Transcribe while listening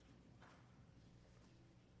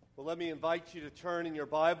Well, let me invite you to turn in your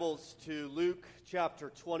Bibles to Luke chapter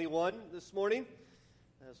 21 this morning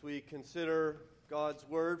as we consider God's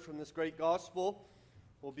word from this great gospel.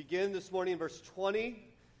 We'll begin this morning in verse 20, and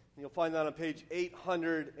you'll find that on page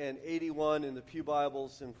 881 in the pew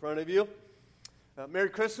Bibles in front of you. Merry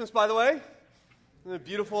Christmas, by the way. Isn't it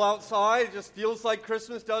beautiful outside? It just feels like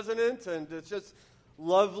Christmas, doesn't it? And it's just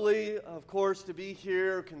lovely, of course, to be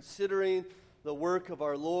here considering the work of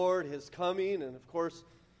our Lord, His coming, and of course,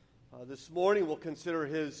 this morning we'll consider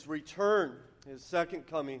His return, His second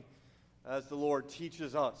coming, as the Lord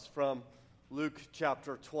teaches us from Luke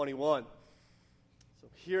chapter 21. So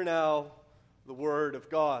hear now the word of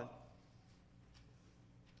God.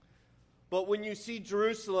 But when you see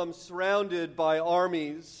Jerusalem surrounded by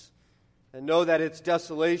armies, and know that its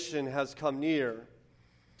desolation has come near,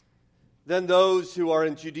 then those who are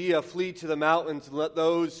in Judea flee to the mountains, and let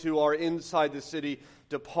those who are inside the city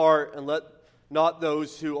depart, and let not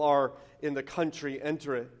those who are in the country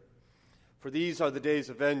enter it. For these are the days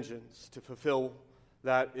of vengeance, to fulfill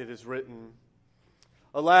that it is written.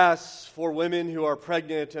 Alas, for women who are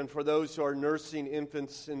pregnant and for those who are nursing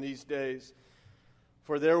infants in these days,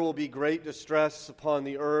 for there will be great distress upon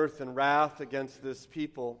the earth and wrath against this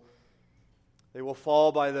people. They will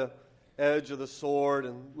fall by the edge of the sword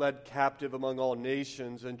and led captive among all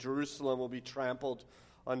nations, and Jerusalem will be trampled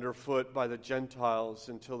underfoot by the Gentiles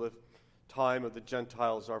until the time of the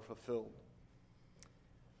Gentiles are fulfilled.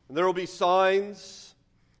 And there will be signs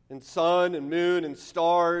in sun and moon and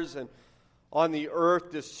stars, and on the earth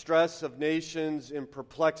distress of nations in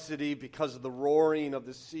perplexity because of the roaring of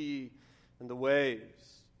the sea and the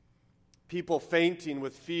waves. People fainting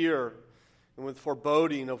with fear and with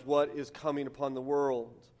foreboding of what is coming upon the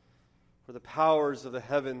world, for the powers of the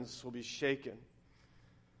heavens will be shaken.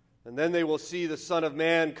 And then they will see the Son of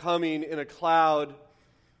Man coming in a cloud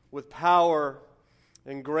with power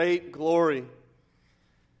and great glory.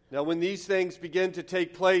 Now when these things begin to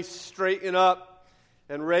take place, straighten up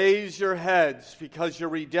and raise your heads, because your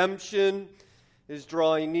redemption is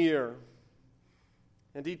drawing near.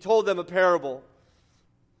 And he told them a parable.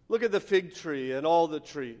 Look at the fig tree and all the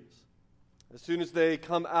trees. As soon as they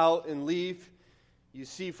come out in leaf, you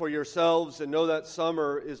see for yourselves and know that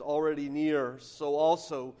summer is already near. So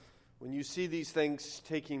also, when you see these things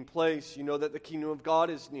taking place, you know that the kingdom of God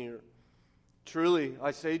is near. Truly, I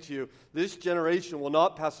say to you, this generation will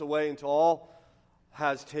not pass away until all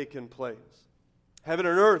has taken place. Heaven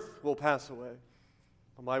and earth will pass away,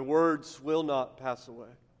 but my words will not pass away.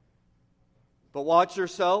 But watch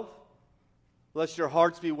yourself, lest your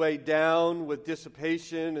hearts be weighed down with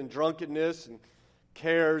dissipation and drunkenness and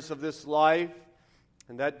cares of this life,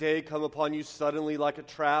 and that day come upon you suddenly like a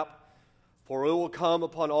trap. For it will come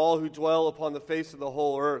upon all who dwell upon the face of the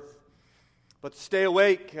whole earth. But stay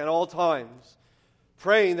awake at all times,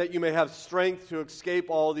 praying that you may have strength to escape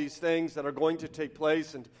all these things that are going to take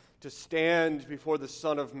place and to stand before the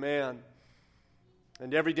Son of Man.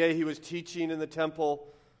 And every day he was teaching in the temple,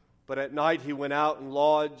 but at night he went out and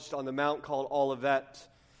lodged on the mount called Olivet.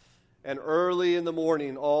 And early in the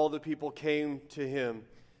morning all the people came to him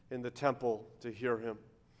in the temple to hear him.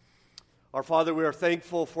 Our Father, we are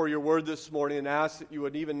thankful for your word this morning and ask that you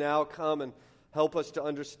would even now come and help us to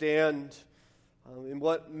understand in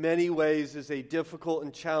what many ways is a difficult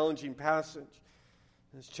and challenging passage.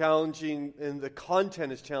 It's challenging, and the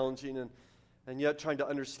content is challenging, and yet trying to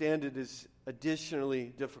understand it is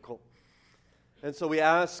additionally difficult. And so we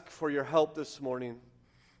ask for your help this morning.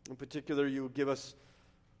 In particular, you would give us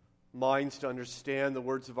minds to understand the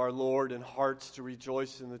words of our Lord and hearts to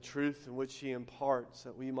rejoice in the truth in which He imparts,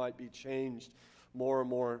 that we might be changed more and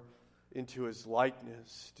more into His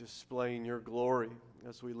likeness, displaying your glory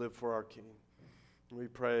as we live for our King. And we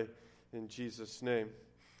pray in Jesus' name.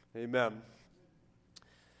 Amen.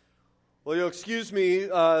 Well, you'll excuse me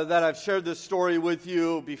that I've shared this story with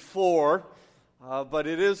you before, but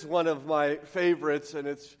it is one of my favorites, and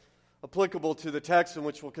it's applicable to the text in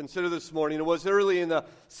which we'll consider this morning. It was early in the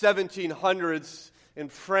 1700s in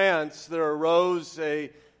France. There arose a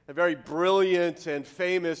very brilliant and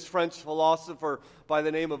famous French philosopher by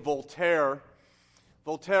the name of Voltaire.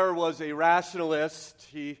 Voltaire was a rationalist.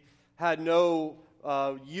 He had no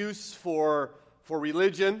use for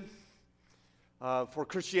religion, for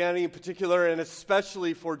Christianity in particular, and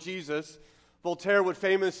especially for Jesus. Voltaire would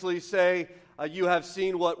famously say, you have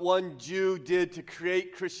seen what one Jew did to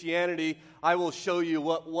create Christianity. I will show you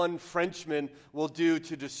what one Frenchman will do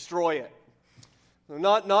to destroy it.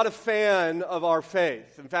 Not a fan of our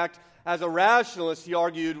faith. In fact, as a rationalist, he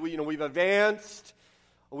argued, we've advanced.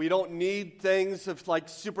 We don't need things of like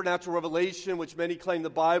supernatural revelation, which many claim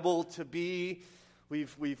the Bible to be.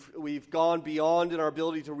 We've gone beyond in our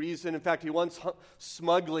ability to reason. In fact, he once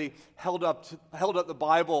smugly held up the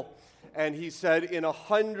Bible, and he said, in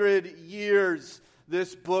 100 years,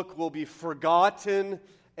 this book will be forgotten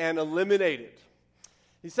and eliminated.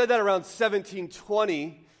 He said that around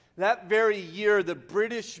 1720. That very year, the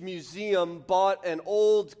British Museum bought an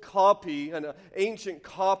old copy, an ancient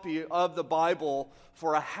copy of the Bible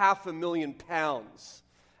for £500,000.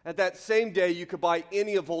 At that same day, you could buy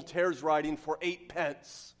any of Voltaire's writing for 8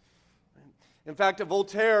 pence. In fact,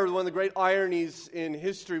 Voltaire, one of the great ironies in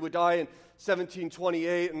history, would die in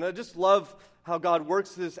 1728. And I just love how God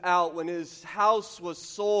works this out. When his house was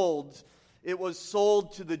sold, it was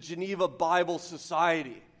sold to the Geneva Bible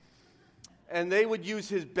Society. And they would use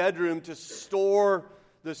his bedroom to store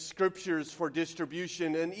the scriptures for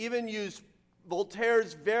distribution, and even use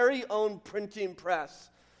Voltaire's very own printing press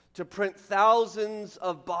to print thousands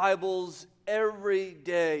of Bibles every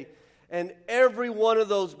day. And every one of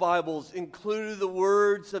those Bibles included the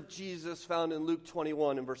words of Jesus found in Luke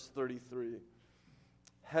 21 and verse 33.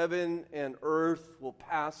 Heaven and earth will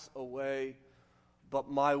pass away,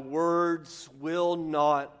 but my words will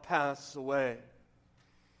not pass away.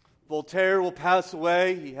 Voltaire will pass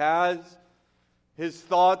away. He has. His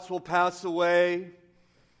thoughts will pass away.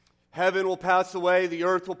 Heaven will pass away. The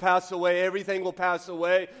earth will pass away. Everything will pass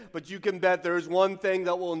away. But you can bet there is one thing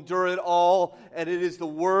that will endure it all, and it is the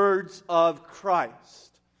words of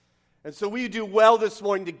Christ. And so we do well this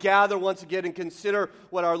morning to gather once again and consider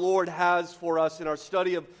what our Lord has for us in our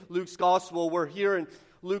study of Luke's gospel. We're here in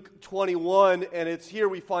Luke 21, and it's here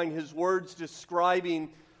we find his words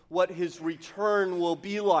describing what his return will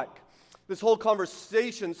be like. This whole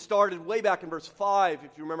conversation started way back in verse 5,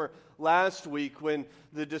 if you remember last week, when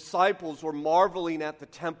the disciples were marveling at the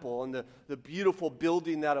temple and the beautiful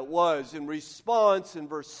building that it was. In response, in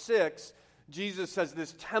verse 6, Jesus says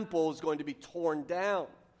this temple is going to be torn down.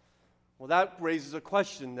 Well, that raises a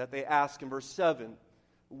question that they ask in verse 7.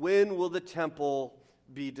 When will the temple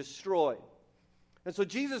be destroyed? And so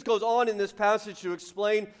Jesus goes on in this passage to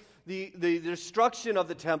explain the destruction of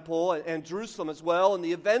the temple and Jerusalem as well, and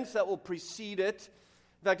the events that will precede it.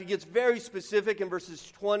 In fact, it gets very specific in verses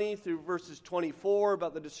 20 through verses 24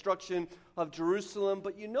 about the destruction of Jerusalem.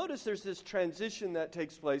 But you notice there's this transition that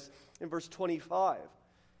takes place in verse 25.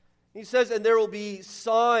 He says, and there will be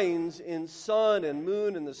signs in sun and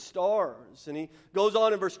moon and the stars. And he goes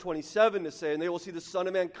on in verse 27 to say, and they will see the Son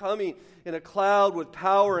of Man coming in a cloud with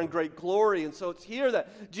power and great glory. And so it's here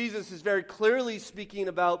that Jesus is very clearly speaking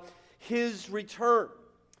about his return.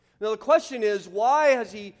 Now the question is, why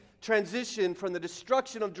has he transitioned from the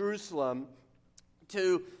destruction of Jerusalem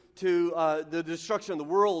to the destruction of the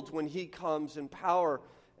world when he comes in power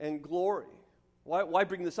and glory? Why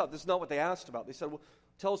bring this up? This is not what they asked about. They said, well,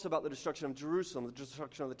 tell us about the destruction of Jerusalem, the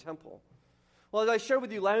destruction of the temple. Well, as I shared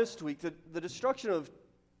with you last week, the destruction of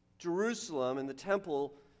Jerusalem and the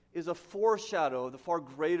temple is a foreshadow of the far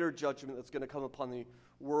greater judgment that's going to come upon the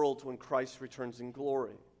world when Christ returns in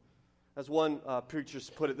glory. As one preacher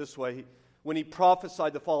put it this way, when he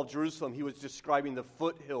prophesied the fall of Jerusalem, he was describing the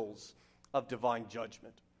foothills of divine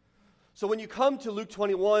judgment. So when you come to Luke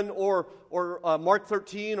 21 or Mark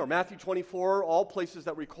 13 or Matthew 24, all places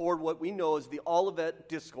that record what we know as the Olivet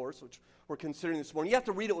Discourse, which we're considering this morning, you have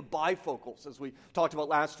to read it with bifocals, as we talked about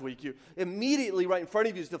last week. You immediately right in front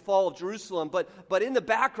of you is the fall of Jerusalem, but in the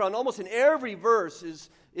background, almost in every verse,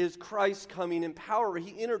 is Christ coming in power.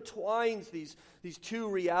 He intertwines these two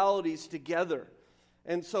realities together.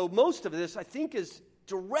 And so most of this, I think, is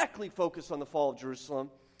directly focused on the fall of Jerusalem.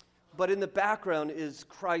 But in the background is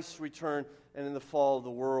Christ's return and in the fall of the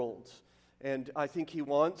world. And I think he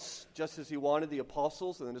wants, just as he wanted the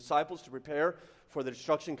apostles and the disciples to prepare for the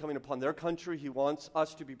destruction coming upon their country, he wants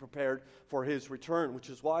us to be prepared for his return, which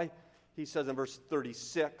is why he says in verse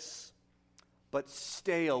 36, but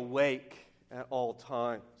stay awake at all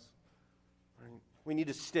times. We need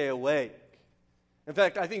to stay awake. In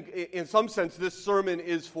fact, I think in some sense this sermon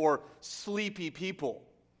is for sleepy people.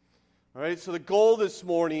 All right, so the goal this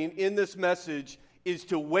morning in this message is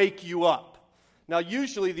to wake you up. Now,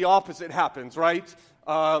 usually the opposite happens, right?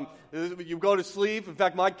 You go to sleep. In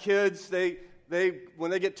fact, my kids, they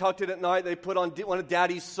when they get tucked in at night, they put on one of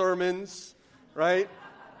Daddy's sermons, right?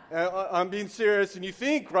 I'm being serious, and you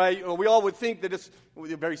think, right? We all would think that it's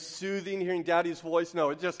very soothing hearing Daddy's voice. No,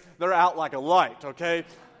 it's just they're out like a light. Okay,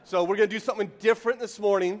 so we're going to do something different this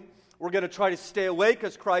morning. We're going to try to stay awake,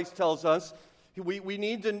 as Christ tells us. We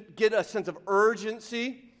need to get a sense of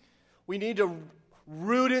urgency. We need to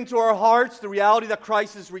root into our hearts the reality that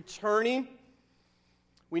Christ is returning.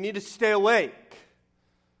 We need to stay awake.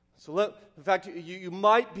 So in fact, you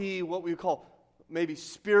might be what we call maybe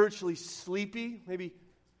spiritually sleepy. Maybe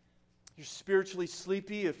you're spiritually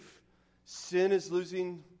sleepy if sin is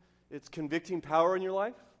losing its convicting power in your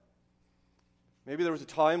life. Maybe there was a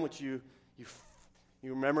time which you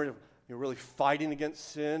remember you're really fighting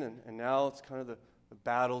against sin, and now it's kind of the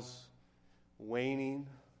battle's waning.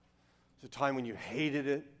 There's a time when you hated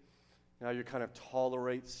it. Now you kind of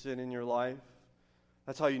tolerate sin in your life.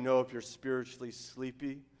 That's how you know if you're spiritually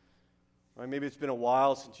sleepy. Right? Maybe it's been a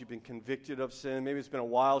while since you've been convicted of sin. Maybe it's been a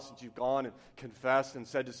while since you've gone and confessed and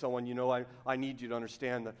said to someone, I need you to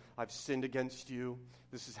understand that I've sinned against you.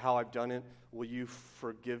 This is how I've done it. Will you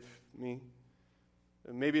forgive me?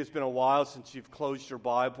 And maybe it's been a while since you've closed your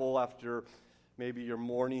Bible after maybe your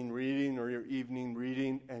morning reading or your evening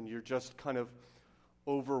reading, and you're just kind of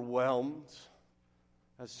overwhelmed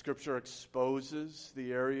as Scripture exposes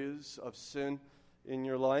the areas of sin in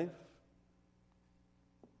your life.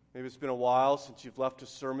 Maybe it's been a while since you've left a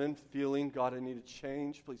sermon feeling, God, I need to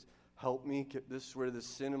change. Please help me get rid of this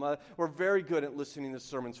sin in my life. We're very good at listening to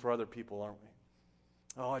sermons for other people, aren't we?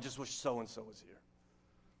 Oh, I just wish so-and-so was here,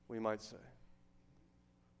 we might say.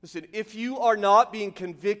 Listen, if you are not being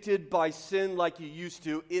convicted by sin like you used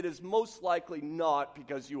to, it is most likely not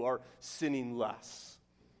because you are sinning less.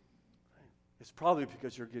 It's probably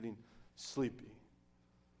because you're getting sleepy.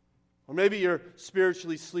 Or maybe you're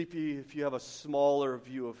spiritually sleepy if you have a smaller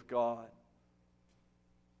view of God.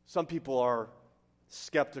 Some people are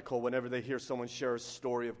skeptical whenever they hear someone share a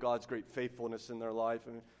story of God's great faithfulness in their life.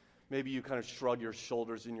 And maybe you kind of shrug your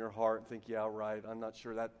shoulders in your heart and think, yeah, right, I'm not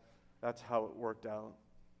sure that's how it worked out.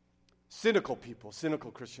 Cynical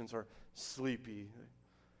Christians are sleepy.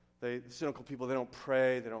 Cynical people, they don't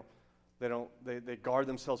pray, they guard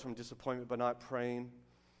themselves from disappointment by not praying.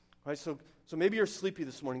 Right? So maybe you're sleepy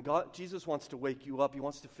this morning. Jesus wants to wake you up. He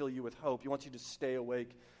wants to fill you with hope. He wants you to stay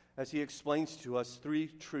awake as he explains to us three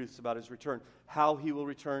truths about his return: how he will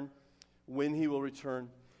return, when he will return,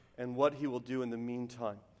 and what he will do in the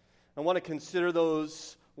meantime. I want to consider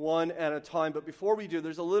those one at a time, but before we do,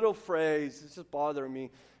 there's a little phrase that's just bothering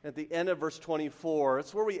me at the end of verse 24.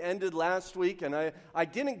 It's where we ended last week, and I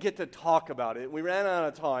didn't get to talk about it. We ran out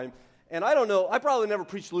of time, and I don't know, I probably never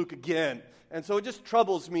preach Luke again, and so it just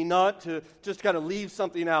troubles me not to just kind of leave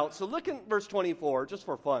something out. So look at verse 24, just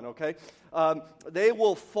for fun, okay? They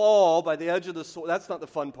will fall by the edge of the sword. That's not the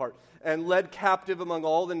fun part. And led captive among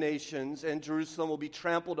all the nations, and Jerusalem will be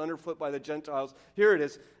trampled underfoot by the Gentiles. Here it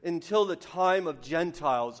is, until the time of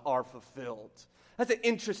Gentiles are fulfilled. That's an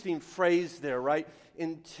interesting phrase there, right?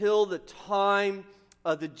 Until the time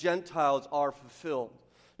of the Gentiles are fulfilled.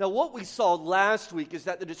 Now, what we saw last week is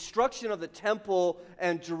that the destruction of the temple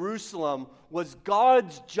and Jerusalem was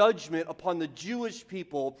God's judgment upon the Jewish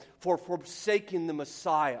people for forsaking the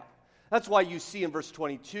Messiah. That's why you see in verse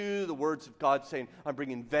 22 the words of God saying, I'm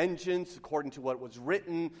bringing vengeance according to what was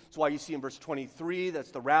written. That's why you see in verse 23,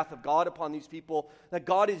 that's the wrath of God upon these people, that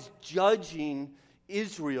God is judging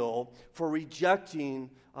Israel for rejecting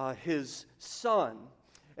his son.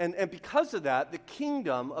 And because of that, the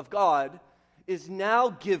kingdom of God is now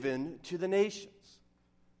given to the nations.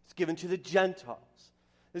 It's given to the Gentiles.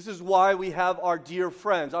 This is why we have our dear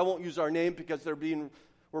friends. I won't use our name because we're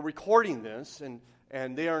recording this,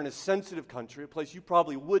 and they are in a sensitive country, a place you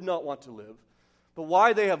probably would not want to live, but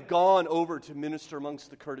why they have gone over to minister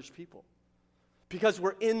amongst the Kurdish people. Because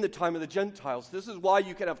we're in the time of the Gentiles. This is why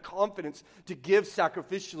you can have confidence to give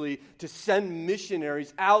sacrificially, to send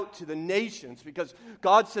missionaries out to the nations, because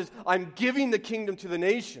God says, I'm giving the kingdom to the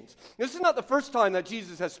nations. This is not the first time that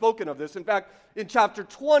Jesus has spoken of this. In fact, in chapter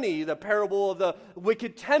 20, the parable of the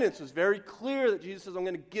wicked tenants was very clear that Jesus says, I'm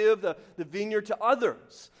going to give the vineyard to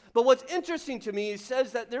others. But what's interesting to me, he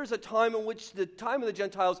says that there's a time in which the time of the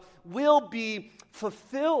Gentiles will be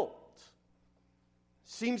fulfilled.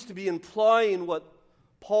 Seems to be implying what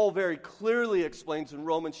Paul very clearly explains in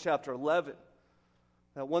Romans chapter 11,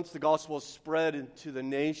 that once the gospel is spread into the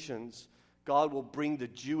nations, God will bring the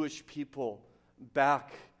Jewish people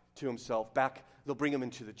back to himself. They'll bring them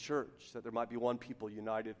into the church, that there might be one people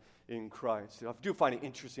united in Christ. I do find it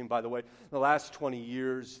interesting, by the way, in the last 20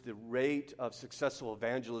 years, the rate of successful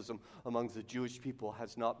evangelism among the Jewish people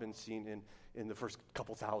has not been seen in the first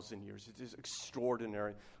couple thousand years. It is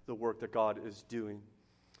extraordinary, the work that God is doing.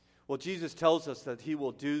 Well, Jesus tells us that he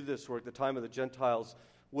will do this work. The time of the Gentiles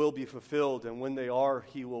will be fulfilled, and when they are,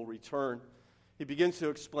 he will return. He begins to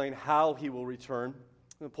explain how he will return.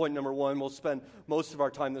 And point number one, we'll spend most of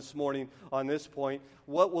our time this morning on this point.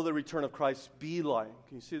 What will the return of Christ be like?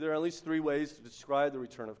 You see, there are at least three ways to describe the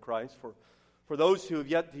return of Christ. For those who have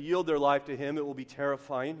yet to yield their life to him, it will be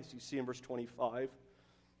terrifying, as you see in verse 25.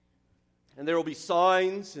 And there will be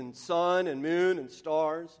signs and sun and moon and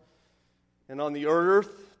stars. And on the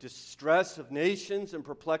earth, distress of nations and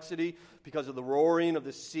perplexity because of the roaring of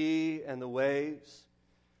the sea and the waves.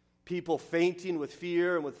 People fainting with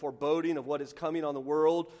fear and with foreboding of what is coming on the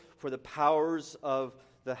world, for the powers of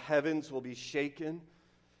the heavens will be shaken.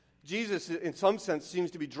 Jesus, in some sense,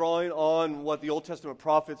 seems to be drawing on what the Old Testament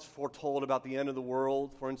prophets foretold about the end of the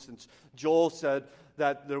world. For instance, Joel said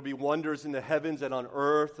that there will be wonders in the heavens and on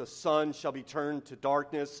earth. The sun shall be turned to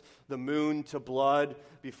darkness, the moon to blood,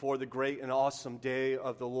 before the great and awesome day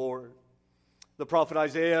of the Lord. The prophet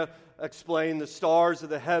Isaiah explained the stars of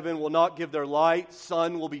the heaven will not give their light,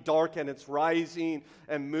 sun will be dark and its rising,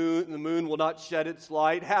 and the moon will not shed its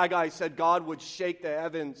light. Haggai said God would shake the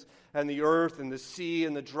heavens and the earth and the sea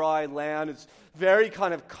and the dry land. It's very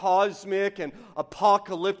kind of cosmic and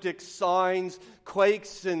apocalyptic signs.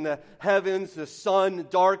 Quakes in the heavens, the sun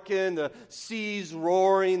darkened, the seas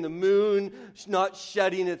roaring, the moon not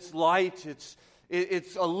shedding its light.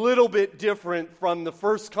 It's a little bit different from the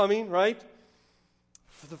first coming, right?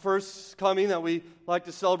 The first coming that we like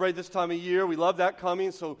to celebrate this time of year. We love that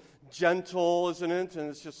coming. So gentle, isn't it? And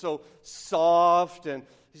it's just so soft, and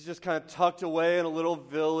he's just kind of tucked away in a little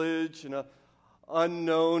village in an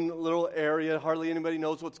unknown little area. Hardly anybody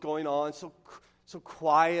knows what's going on. So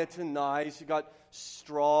quiet and nice. You got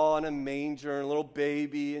straw and a manger and a little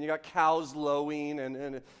baby, and you got cows lowing,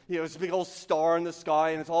 and it's a big old star in the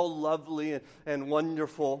sky, and it's all lovely and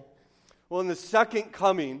wonderful. Well, in the second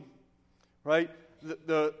coming, right,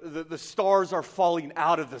 the stars are falling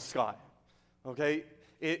out of the sky. Okay,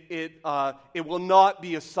 it will not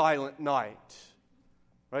be a silent night.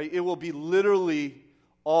 Right, it will be literally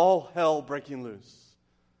all hell breaking loose.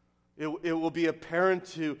 It will be apparent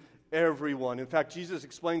to everyone. In fact, Jesus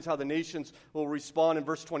explains how the nations will respond in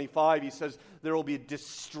verse 25. He says there will be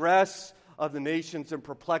distress of the nations and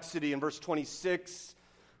perplexity. In verse 26,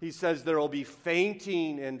 he says there will be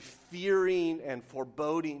fainting and fearing and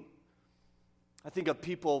foreboding. I think of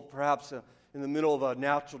people perhaps in the middle of a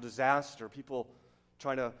natural disaster, people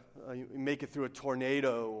trying to make it through a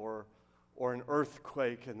tornado or an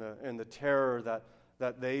earthquake and the terror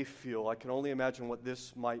that they feel. I can only imagine what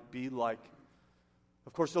this might be like.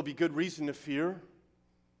 Of course, there'll be good reason to fear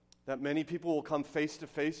that many people will come face to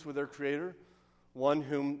face with their Creator, one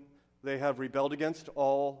whom they have rebelled against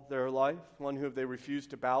all their life, one whom they refuse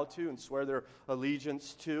to bow to and swear their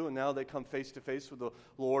allegiance to, and now they come face to face with the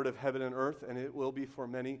Lord of heaven and earth, and it will be for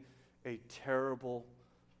many a terrible,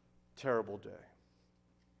 terrible day.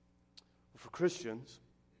 For Christians,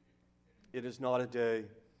 it is not a day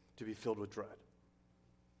to be filled with dread.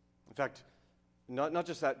 In fact, not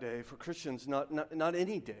just that day. For Christians, not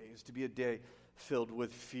any day is to be a day filled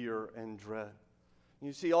with fear and dread.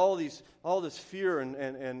 You see all this fear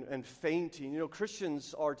and fainting. You know,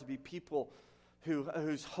 Christians are to be people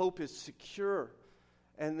whose hope is secure,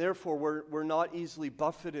 and therefore we're not easily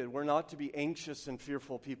buffeted. We're not to be anxious and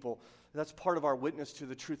fearful people. That's part of our witness to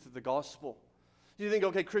the truth of the gospel. You think,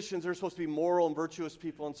 okay, Christians are supposed to be moral and virtuous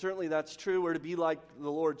people, and certainly that's true. We're to be like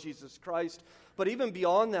the Lord Jesus Christ. But even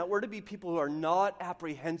beyond that, we're to be people who are not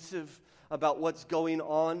apprehensive about what's going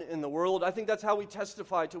on in the world. I think that's how we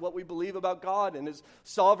testify to what we believe about God and His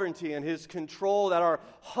sovereignty and His control, that our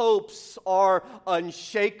hopes are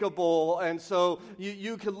unshakable. And so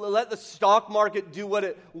you can let the stock market do what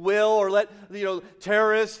it will, or let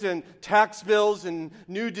terrorists and tax bills and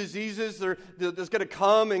new diseases, there's going to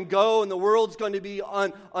come and go, and the world's going to be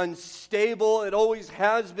unstable. It always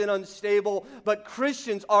has been unstable. But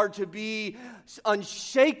Christians are to be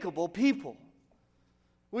unshakable people.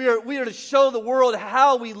 We are to show the world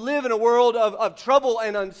how we live in a world of trouble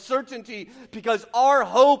and uncertainty, because our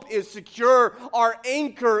hope is secure. Our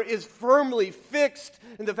anchor is firmly fixed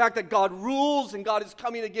in the fact that God rules and God is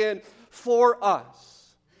coming again for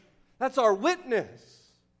us. That's our witness.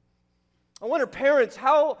 I wonder, parents,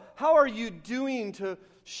 how are you doing to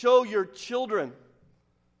show your children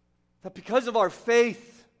that because of our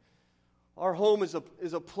faith, our home is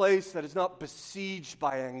a place that is not besieged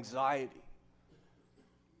by anxiety?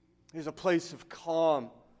 It's a place of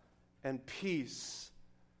calm and peace,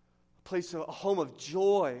 a home of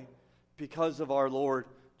joy because of our Lord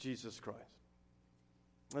Jesus Christ.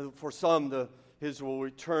 For some, His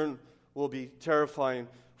return will be terrifying.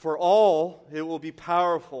 For all, it will be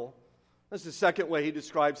powerful. That's the second way He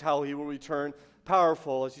describes how He will return,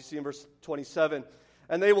 powerful, as you see in verse 27.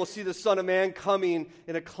 And they will see the Son of Man coming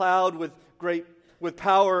in a cloud with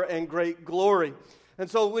power and great glory. And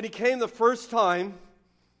so when He came the first time,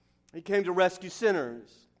 He came to rescue sinners.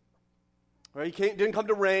 Right? He didn't come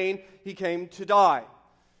to reign. He came to die.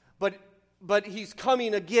 But He's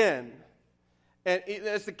coming again. And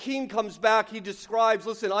as the king comes back, he describes,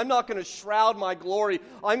 listen, I'm not going to shroud my glory.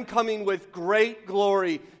 I'm coming with great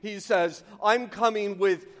glory. He says, I'm coming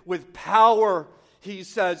with power. He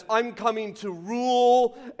says, I'm coming to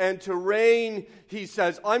rule and to reign. He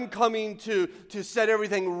says, I'm coming to set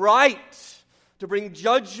everything right, to bring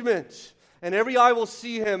judgment. And every eye will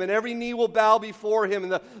see him, and every knee will bow before him,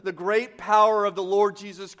 and the great power of the Lord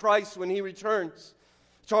Jesus Christ when he returns.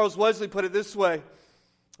 Charles Wesley put it this way: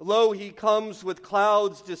 lo, he comes with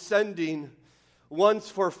clouds descending, once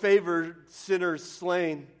for favored sinners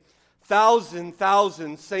slain.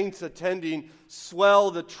 Thousand saints attending swell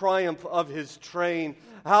the triumph of his train.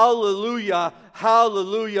 Hallelujah,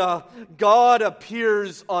 hallelujah. God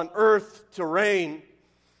appears on earth to reign.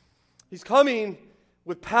 He's coming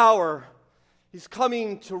with power. He's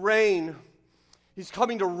coming to reign. He's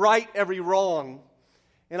coming to right every wrong.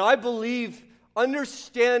 And I believe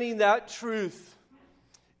understanding that truth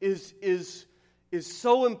is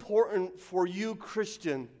so important for you,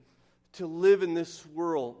 Christian, to live in this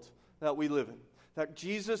world that we live in. That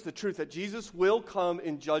Jesus, the truth, that Jesus will come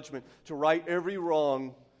in judgment to right every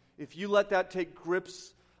wrong. If you let that take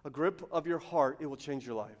a grip of your heart, it will change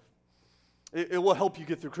your life. It will help you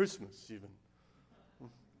get through Christmas, even.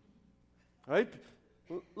 Right?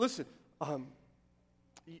 Listen,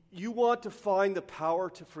 you want to find the power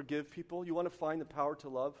to forgive people? You want to find the power to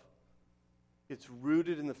love? It's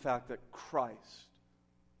rooted in the fact that Christ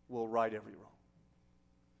will right every wrong.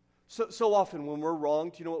 So often when we're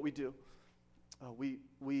wronged, you know what we do?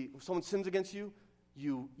 If someone sins against you,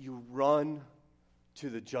 you run to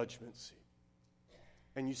the judgment seat.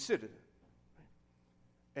 And you sit in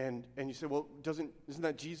it. And you say, well, isn't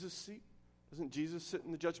that Jesus' seat? Doesn't Jesus sit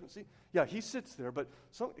in the judgment seat? Yeah, he sits there, but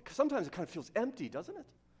sometimes it kind of feels empty, doesn't it?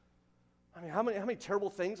 I mean, how many terrible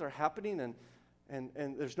things are happening, and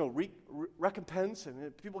there's no recompense,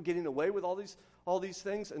 and people getting away with all these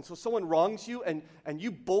things. And so someone wrongs you, and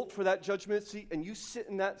you bolt for that judgment seat, and you sit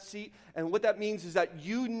in that seat, and what that means is that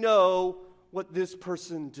you know what this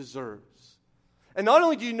person deserves. And not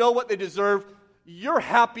only do you know what they deserve, you're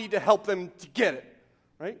happy to help them to get it,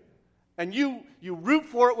 right? And you root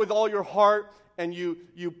for it with all your heart, and you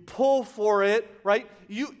pull for it, right?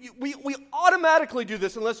 We automatically do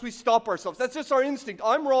this unless we stop ourselves. That's just our instinct.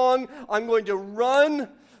 I'm wrong. I'm going to run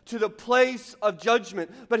to the place of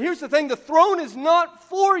judgment. But here's the thing. The throne is not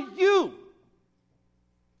for you.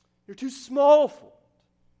 You're too small for it.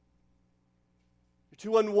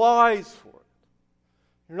 You're too unwise for it.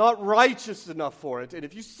 You're not righteous enough for it. And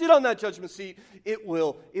if you sit on that judgment seat, it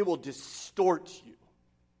will distort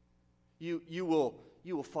you. You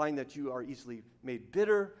will find that you are easily made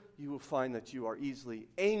bitter. You will find that you are easily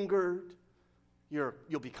angered.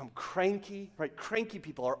 You'll become cranky, right? Cranky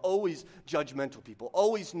people are always judgmental people,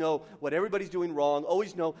 always know what everybody's doing wrong,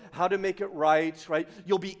 always know how to make it right?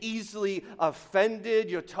 You'll be easily offended.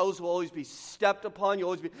 Your toes will always be stepped upon. You'll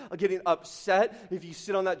always be getting upset if you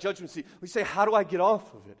sit on that judgment seat. We say, how do I get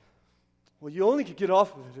off of it? Well, you only can get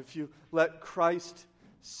off of it if you let Christ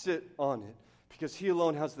sit on it, because he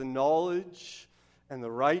alone has the knowledge and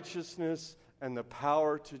the righteousness and the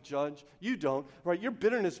power to judge. You don't, right? Your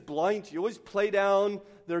bitterness blinds you. You always play down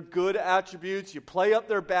their good attributes. You play up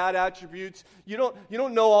their bad attributes. You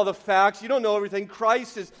don't know all the facts. You don't know everything.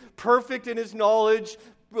 Christ is perfect in his knowledge,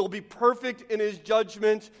 will be perfect in his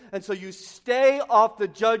judgment. And so you stay off the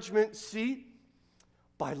judgment seat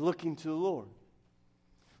by looking to the Lord.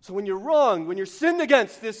 So when you're wrong, when you're sinned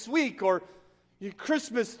against this week, or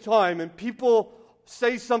Christmas time, and people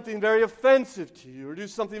say something very offensive to you or do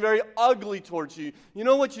something very ugly towards you, you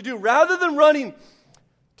know what you do? Rather than running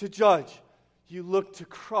to judge, you look to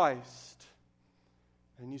Christ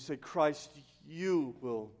and you say, Christ, you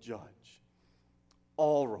will judge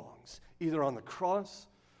all wrongs, either on the cross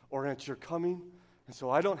or at your coming. And so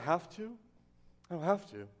I don't have to.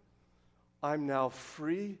 I'm now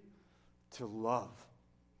free to love.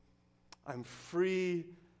 I'm free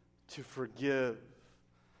to forgive.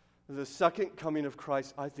 The second coming of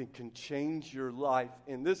Christ, I think, can change your life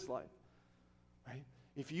in this life. Right?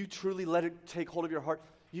 If you truly let it take hold of your heart,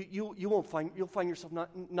 you'll find yourself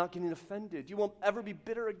not getting offended. You won't ever be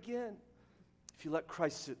bitter again. If you let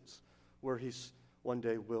Christ sit where he's one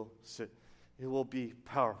day will sit, it will be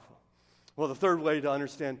powerful. Well, the third way to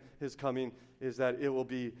understand his coming is that it will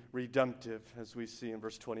be redemptive, as we see in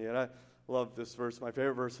verse 28. I love this verse, my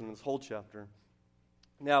favorite verse in this whole chapter.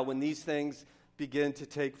 Now, when these things begin to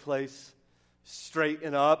take place,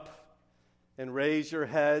 straighten up and raise your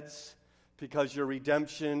heads, because your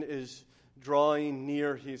redemption is drawing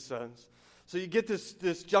near, he says. So you get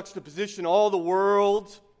this juxtaposition. All the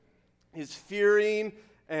world is fearing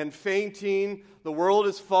and fainting. The world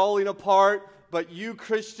is falling apart. But you,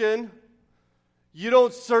 Christian, you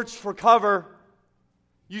don't search for cover.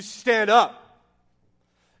 You stand up.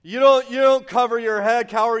 You don't cower your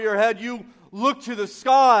head. You look to the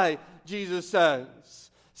sky, Jesus says.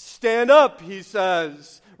 Stand up, he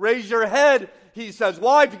says. Raise your head, he says.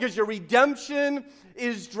 Why? Because your redemption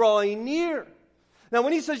is drawing near. Now,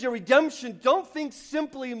 when he says your redemption, don't think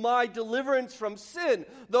simply my deliverance from sin,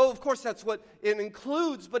 though, of course, that's what it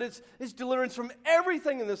includes, but it's deliverance from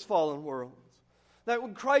everything in this fallen world. That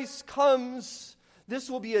when Christ comes, this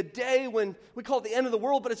will be a day when we call it the end of the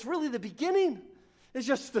world, but it's really the beginning. It's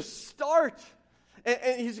just the start.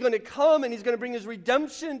 And he's going to come and he's going to bring his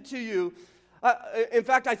redemption to you. In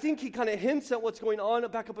fact, I think he kind of hints at what's going on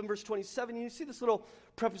back up in verse 27. You see this little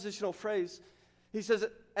prepositional phrase. He says,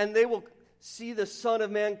 and they will see the Son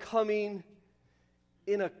of Man coming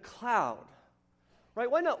in a cloud. Right?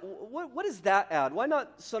 Why not? What does that add? Why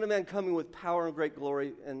not Son of Man coming with power and great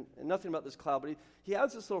glory and nothing about this cloud? But he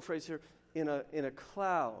adds this little phrase here, in a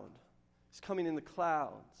cloud. He's coming in the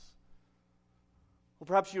clouds. Well,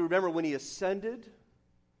 perhaps you remember when he ascended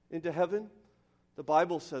into heaven, the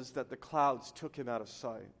Bible says that the clouds took him out of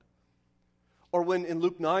sight. Or when in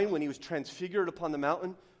Luke 9, when he was transfigured upon the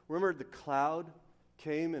mountain, remember the cloud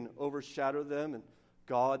came and overshadowed them, and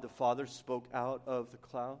God the Father spoke out of the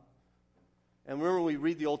cloud. And remember when we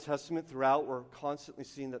read the Old Testament throughout, we're constantly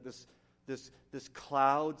seeing that this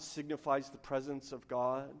cloud signifies the presence of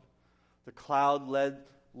God. The cloud led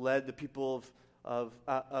the people of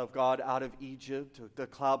God out of Egypt. The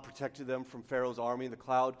cloud protected them from Pharaoh's army. The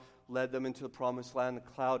cloud led them into the promised land. The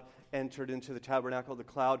cloud entered into the tabernacle. The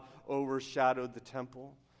cloud overshadowed the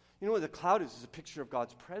temple. You know what the cloud is? It's a picture of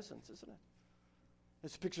God's presence, isn't it?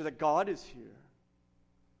 It's a picture that God is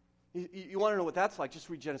here. You want to know what that's like? Just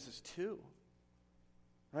read Genesis 2.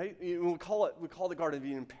 Right? We call the Garden of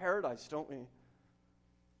Eden paradise, don't we? And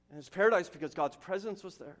it's paradise because God's presence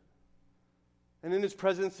was there. And in his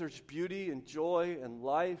presence there's beauty and joy and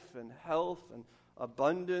life and health and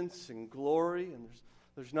abundance and glory. And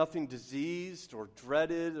there's nothing diseased or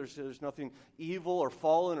dreaded. There's nothing evil or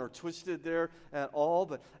fallen or twisted there at all.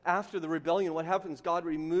 But after the rebellion, what happens? God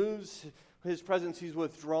removes his presence. He's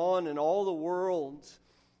withdrawn, and all the world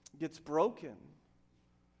gets broken.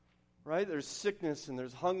 Right? There's sickness and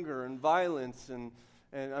there's hunger and violence and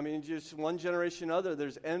I mean, just one generation other,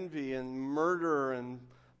 there's envy and murder and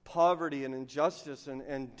poverty and injustice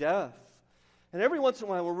and death. And every once in a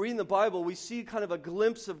while, when we're reading the Bible, we see kind of a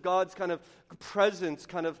glimpse of God's kind of presence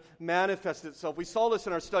kind of manifest itself. We saw this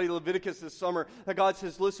in our study of Leviticus this summer, that God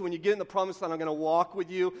says, listen, when you get in the promised land, I'm going to walk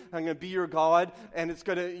with you, I'm going to be your God, and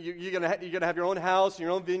you're going to have your own house,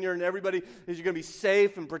 your own vineyard, and everybody is you're going to be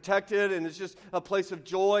safe and protected, and it's just a place of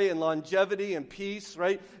joy and longevity and peace,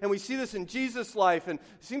 right? And we see this in Jesus' life, and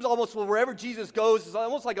it seems almost wherever Jesus goes, it's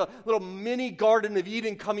almost like a little mini Garden of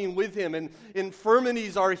Eden coming with him, and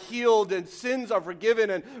infirmities are healed, and sins are forgiven,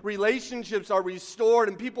 and relationships are restored,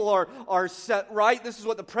 and people are set right. This is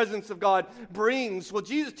what the presence of God brings. Well,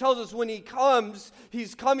 Jesus tells us when he comes,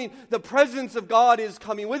 he's coming. The presence of God is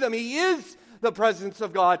coming with him. He is the presence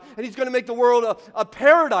of God, and he's going to make the world a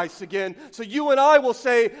paradise again. So you and I will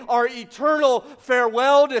say our eternal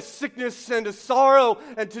farewell to sickness and to sorrow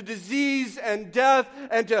and to disease and death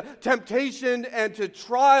and to temptation and to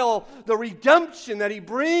trial. The redemption that he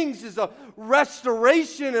brings is a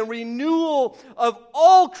restoration and renewal of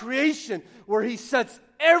all creation, where he sets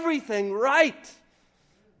everything right.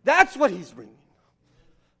 That's what he's bringing.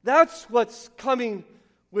 That's what's coming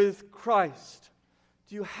with Christ.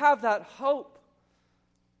 Do you have that hope?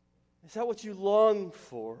 Is that what you long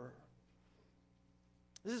for?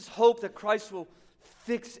 This is hope that Christ will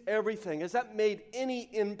fix everything. Has that made any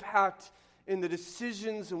impact in the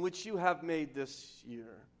decisions in which you have made this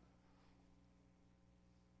year?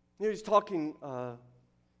 You know, he's talking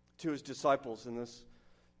to his disciples in this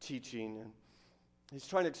teaching, and he's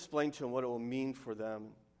trying to explain to them what it will mean for them.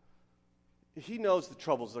 He knows the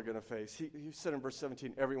troubles they're going to face. He said in verse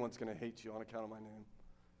 17, everyone's going to hate you on account of my name.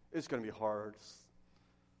 It's going to be hard.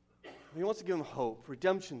 He wants to give them hope.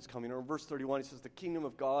 Redemption's coming. Or in verse 31, he says, the kingdom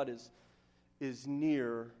of God is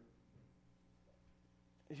near.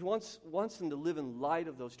 He wants them to live in light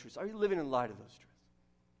of those truths. Are you living in light of those truths?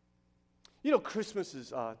 You know, Christmas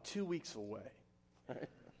is 2 weeks away. Right?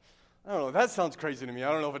 I don't know. That sounds crazy to me.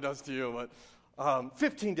 I don't know if it does to you, but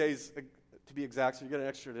 15 days to be exact, so you get an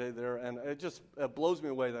extra day there. And it blows me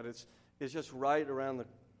away that it's just right around the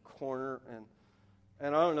corner.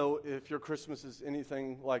 And I don't know if your Christmas is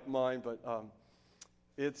anything like mine, but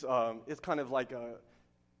it's kind of like a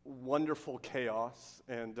wonderful chaos,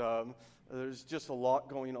 and there's just a lot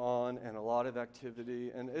going on and a lot of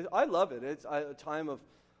activity, and I love it. It's a time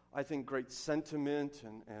I think, great sentiment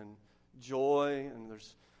and joy. And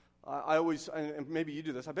there's, I always, and maybe you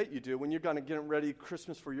do this, I bet you do, when you're kind of getting ready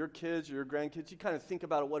Christmas for your kids or your grandkids, you kind of think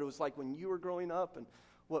about what it was like when you were growing up and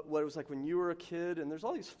what it was like when you were a kid. And there's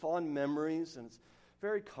all these fond memories, and it's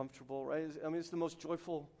very comfortable, right? I mean, it's the most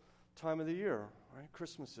joyful time of the year, right?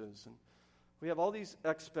 Christmas is. And we have all these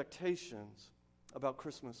expectations about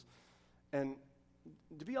Christmas. And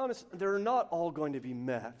to be honest, they're not all going to be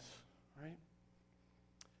met, right?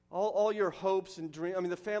 All your hopes and dreams, I mean,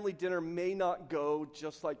 the family dinner may not go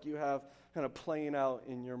just like you have kind of playing out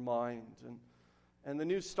in your mind. And the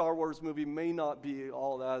new Star Wars movie may not be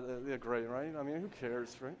all that great, right? I mean, who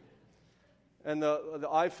cares, right? And the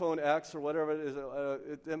iPhone X or whatever it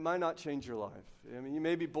is, it might not change your life. I mean, you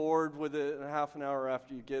may be bored with it in half an hour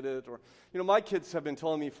after you get it. Or, my kids have been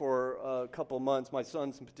telling me for a couple of months, my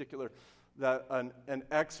sons in particular, that an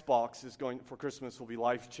Xbox is going for Christmas will be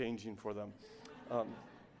life-changing for them.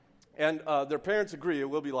 And their parents agree it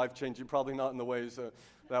will be life-changing, probably not in the ways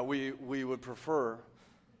that we would prefer.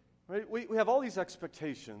 Right? We have all these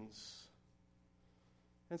expectations,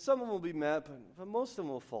 and some of them will be met, but most of them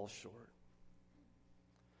will fall short.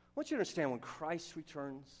 I want you to understand when Christ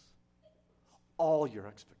returns, all your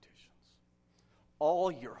expectations,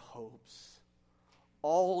 all your hopes,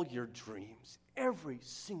 all your dreams, every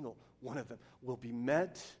single one of them will be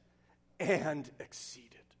met and exceeded.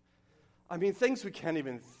 I mean, things we can't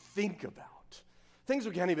even think about, things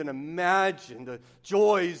we can't even imagine, the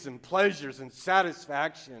joys and pleasures and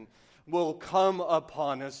satisfaction will come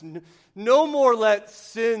upon us. No more let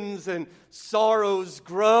sins and sorrows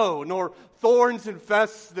grow, nor thorns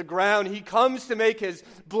infest the ground. He comes to make his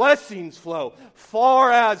blessings flow,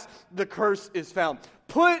 far as the curse is found.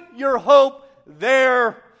 Put your hope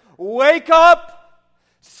there. Wake up,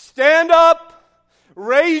 stand up,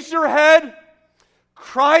 raise your head.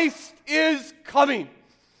 Christ is coming,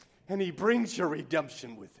 and he brings your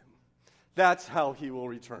redemption with him. That's how he will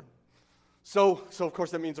return. So of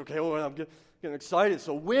course that means, okay, well, I'm getting excited.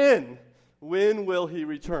 So when will he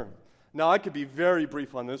return? Now, I could be very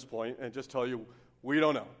brief on this point and just tell you, we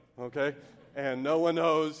don't know, okay? And no one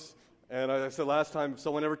knows. And I said last time, if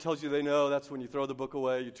someone ever tells you they know, that's when you throw the book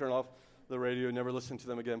away, you turn off the radio, and never listen to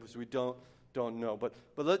them again, because we don't know. But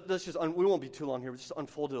let's just, we won't be too long here, we'll just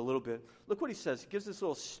unfold it a little bit. Look what he says. He gives this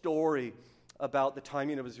little story about the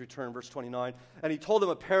timing of his return, verse 29. And he told them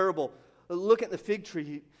a parable. Look at the fig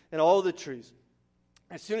tree and all the trees.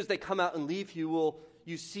 As soon as they come out and leaf, you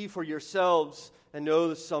see for yourselves and know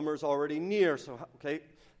the summer's already near. So, okay,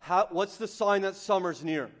 what's the sign that summer's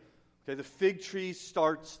near? Okay, the fig tree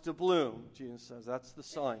starts to bloom. Jesus says that's the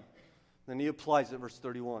sign. Then he applies it, verse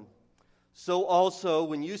 31. So also,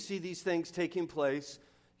 when you see these things taking place,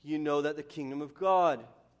 you know that the kingdom of God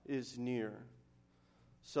is near.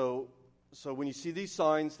 So when you see these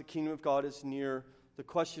signs, the kingdom of God is near. The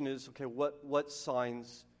question is, okay, what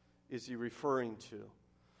signs is he referring to?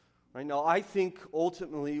 Right now, I think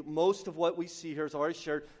ultimately most of what we see here, as I already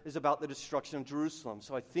shared, is about the destruction of Jerusalem.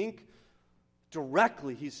 So I think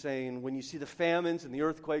directly he's saying, when you see the famines and the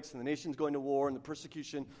earthquakes and the nations going to war and the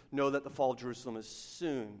persecution, know that the fall of Jerusalem is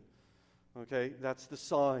soon. Okay, that's the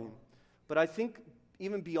sign. But I think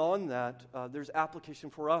even beyond that, there's application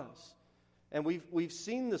for us. And we've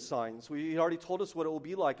seen the signs. He already told us what it will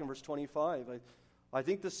be like in verse 25. I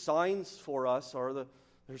think the signs for us are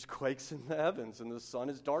there's quakes in the heavens, and the sun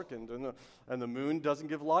is darkened, and the moon doesn't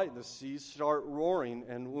give light. The seas start roaring,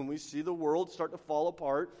 and when we see the world start to fall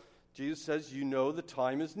apart, Jesus says, you know the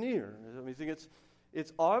time is near. I think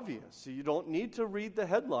it's obvious. So you don't need to read the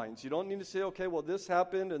headlines. You don't need to say, okay, well, this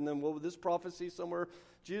happened, and then this prophecy somewhere.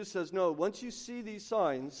 Jesus says, no, once you see these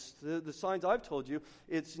signs, the signs I've told you,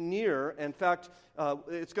 it's near. In fact,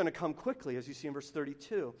 it's going to come quickly, as you see in verse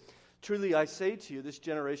 32. Truly, I say to you, this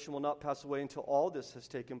generation will not pass away until all this has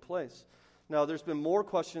taken place. Now, there's been more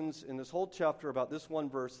questions in this whole chapter about this one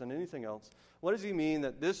verse than anything else. What does he mean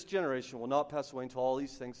that this generation will not pass away until all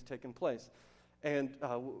these things have taken place? And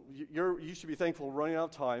you should be thankful we're running out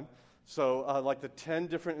of time. So, like the 10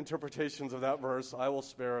 different interpretations of that verse, I will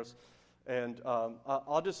spare us. And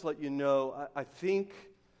I'll just let you know, I think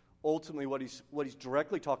ultimately what he's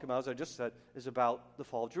directly talking about, as I just said, is about the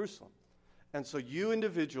fall of Jerusalem. And so you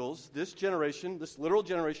individuals, this generation, this literal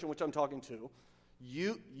generation which I'm talking to,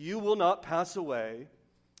 you will not pass away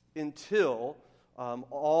until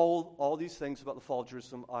all these things about the fall of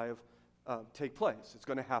Jerusalem take place. It's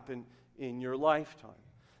going to happen in your lifetime.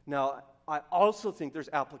 Now, I also think there's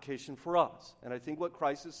application for us. And I think what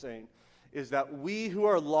Christ is saying is that we who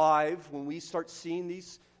are alive, when we start seeing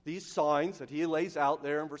these signs that he lays out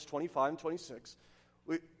there in verse 25 and 26,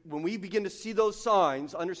 when we begin to see those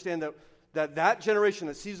signs, understand that that generation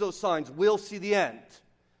that sees those signs will see the end.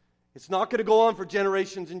 It's not going to go on for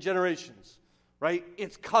generations and generations, right?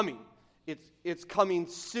 It's coming. It's coming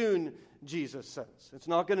soon, Jesus says. It's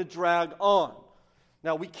not going to drag on.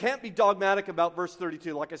 Now, we can't be dogmatic about verse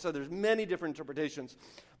 32. Like I said, there's many different interpretations.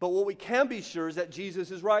 But what we can be sure is that Jesus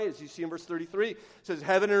is right. As you see in verse 33, it says,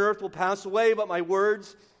 heaven and earth will pass away, but my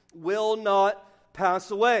words will not pass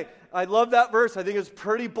away. I love that verse. I think it's a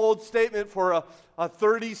pretty bold statement for a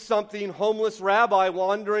 30-something homeless rabbi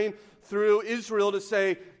wandering through Israel to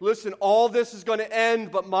say, listen, all this is going to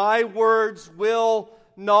end, but my words will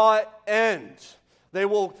not end. They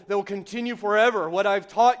will continue forever. What I've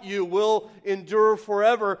taught you will endure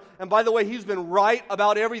forever. And by the way, he's been right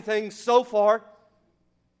about everything so far.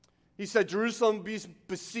 He said Jerusalem be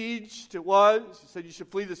besieged. It was. He said you should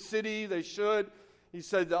flee the city. They should. He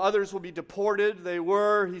said the others will be deported. They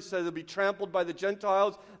were. He said they'll be trampled by the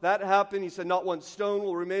Gentiles. That happened. He said not one stone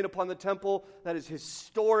will remain upon the temple. That is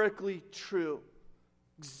historically true.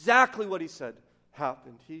 Exactly what he said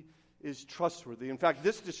happened. He is trustworthy. In fact,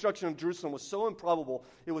 this destruction of Jerusalem was so improbable.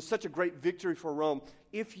 It was such a great victory for Rome.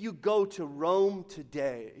 If you go to Rome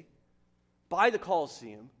today, by the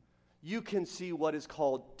Colosseum, you can see what is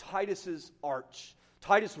called Titus's Arch.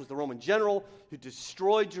 Titus was the Roman general who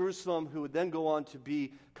destroyed Jerusalem, who would then go on to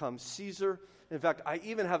become Caesar. In fact, I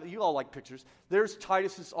even have, you all like pictures. There's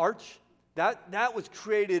Titus's Arch. That was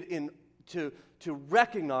created to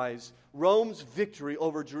recognize Rome's victory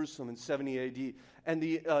over Jerusalem in 70 A.D. And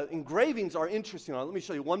the engravings are interesting. Let me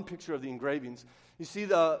show you one picture of the engravings. You see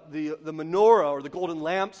the menorah or the golden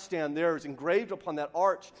lampstand there is engraved upon that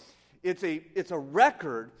arch. It's a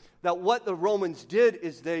record that what the Romans did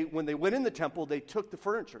is when they went in the temple, they took the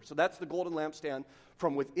furniture. So that's the golden lampstand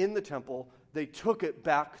from within the temple. They took it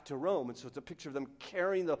back to Rome. And so it's a picture of them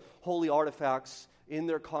carrying the holy artifacts in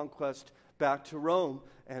their conquest back to Rome.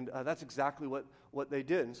 And that's exactly what they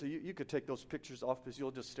did. And so you could take those pictures off because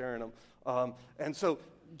you'll just stare at them. And so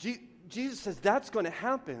Jesus says that's going to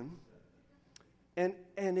happen. And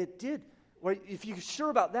it did. Right? If you're sure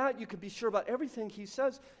about that, you can be sure about everything he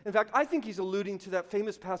says. In fact, I think he's alluding to that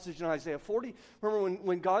famous passage in Isaiah 40. Remember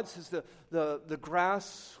when God says the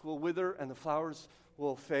grass will wither and the flowers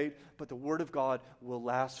will fade, but the word of God will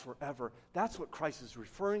last forever. That's what Christ is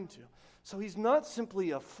referring to. So he's not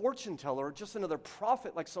simply a fortune teller or just another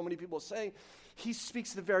prophet like so many people say. He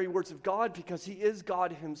speaks the very words of God because he is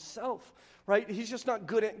God himself, right? He's just not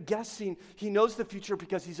good at guessing. He knows the future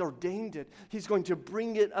because he's ordained it. He's going to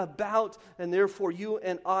bring it about, and therefore you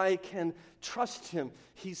and I can trust him.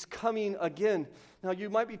 He's coming again. Now, you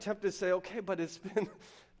might be tempted to say, okay, but it's been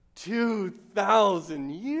 2,000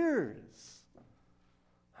 years.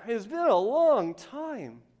 It's been a long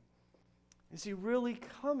time. Is he really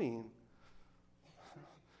coming?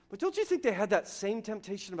 But don't you think they had that same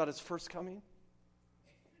temptation about his first coming?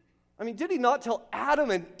 I mean, did he not tell Adam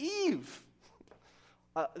and Eve,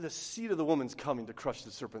 the seed of the woman's coming to crush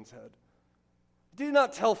the serpent's head? Did he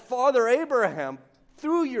not tell Father Abraham,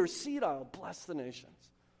 through your seed I'll bless the nations?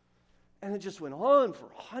 And it just went on for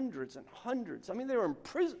hundreds and hundreds. I mean, they were in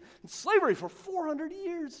prison, in slavery for 400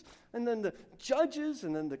 years. And then the judges,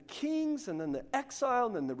 and then the kings, and then the exile,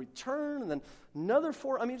 and then the return, and then another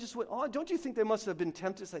I mean, it just went on. Don't you think they must have been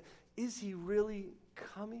tempted to say, is he really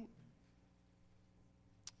coming?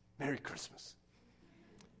 Merry Christmas.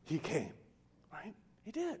 He came, right?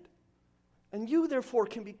 He did. And you, therefore,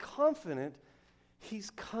 can be confident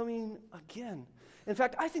he's coming again. In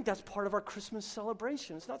fact, I think that's part of our Christmas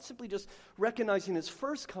celebration. It's not simply just recognizing his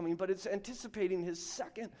first coming, but it's anticipating his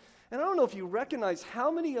second. And I don't know if you recognize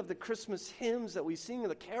how many of the Christmas hymns that we sing,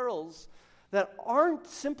 the carols, that aren't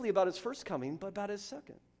simply about his first coming, but about his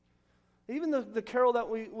second. Even the carol that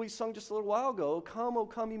we sung just a little while ago, O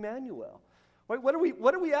come, Emmanuel. Right? What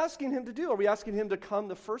are we asking him to do? Are we asking him to come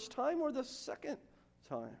the first time or the second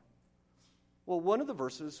time? Well, one of the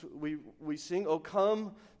verses we sing, O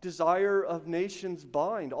come, desire of nations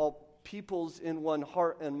bind, all peoples in one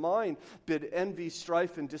heart and mind, bid envy,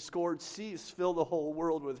 strife, and discord cease, fill the whole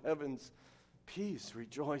world with heaven's peace.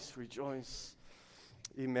 Rejoice, rejoice.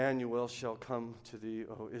 Emmanuel shall come to thee,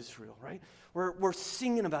 O Israel, right? We're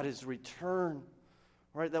singing about his return,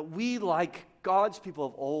 right? That we, like God's people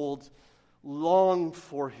of old, long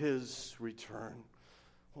for his return.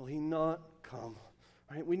 Will he not come?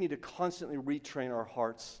 Right? We need to constantly retrain our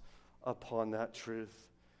hearts upon that truth.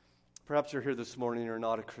 Perhaps you're here this morning and you're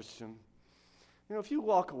not a Christian. You know, if you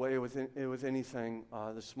walk away with anything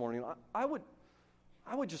this morning, I would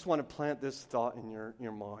just want to plant this thought in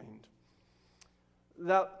your mind.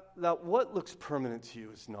 That what looks permanent to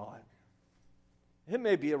you is not. It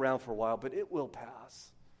may be around for a while, but it will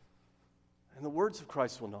pass. And the words of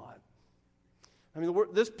Christ will not. I mean,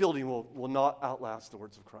 this building will not outlast the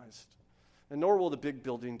words of Christ. And nor will the big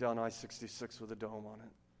building down I-66 with a dome on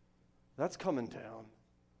it. That's coming down.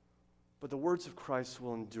 But the words of Christ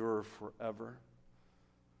will endure forever.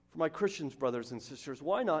 For my Christians, brothers and sisters,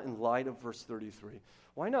 why not, in light of verse 33,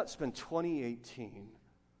 why not spend 2018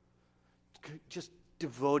 just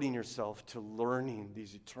devoting yourself to learning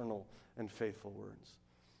these eternal and faithful words?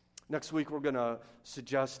 Next week, we're going to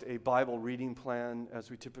suggest a Bible reading plan, as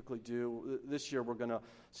we typically do. This year, we're going to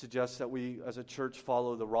suggest that we, as a church,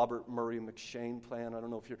 follow the Robert Murray M'Cheyne plan. I don't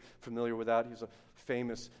know if you're familiar with that. He's a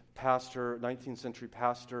famous pastor, 19th century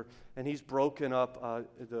pastor, and he's broken up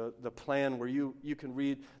the plan where you can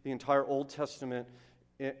read the entire Old Testament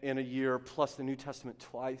in a year, plus the New Testament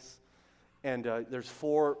twice. And there's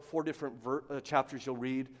four different chapters you'll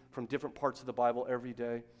read from different parts of the Bible every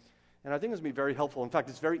day. And I think it's going to be very helpful. In fact,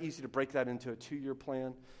 it's very easy to break that into a 2-year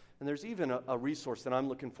plan. And there's even a resource that I'm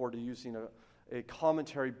looking forward to using, a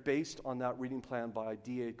commentary based on that reading plan by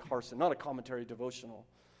D.A. Carson. Not a commentary, devotional.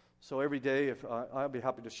 So every day, I'd be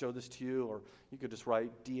happy to show this to you, or you could just write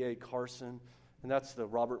D.A. Carson. And that's the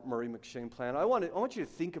Robert Murray M'Cheyne plan. I want you to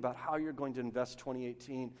think about how you're going to invest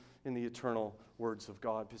 2018 in the eternal words of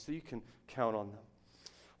God, because you can count on them.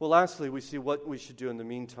 Well, lastly, we see what we should do in the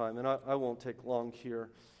meantime. And I won't take long here.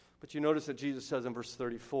 But you notice that Jesus says in verse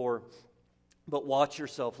 34, "But watch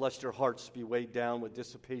yourself, lest your hearts be weighed down with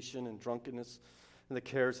dissipation and drunkenness and the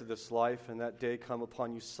cares of this life, and that day come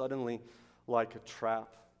upon you suddenly like a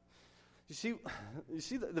trap." You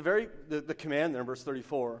see the command there in verse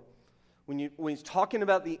 34. When he's talking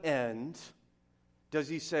about the end, does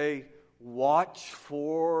he say, watch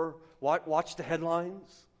the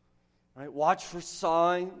headlines? Right? Watch for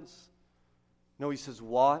signs? No, he says,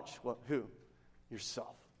 watch who?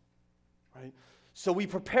 Yourself. Right? So we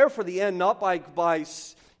prepare for the end not by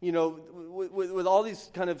with all these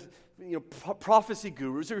kind of prophecy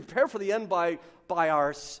gurus. We prepare for the end by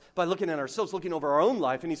looking at ourselves, looking over our own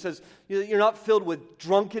life. And he says, you're not filled with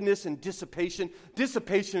drunkenness and dissipation.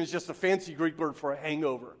 Dissipation is just a fancy Greek word for a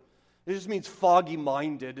hangover. It just means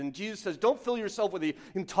foggy-minded. And Jesus says, don't fill yourself with the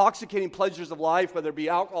intoxicating pleasures of life, whether it be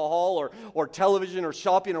alcohol or television or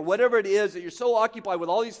shopping or whatever it is, that you're so occupied with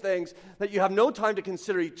all these things that you have no time to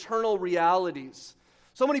consider eternal realities.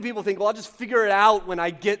 So many people think, well, I'll just figure it out when I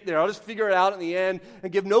get there. I'll just figure it out in the end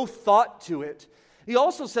and give no thought to it. He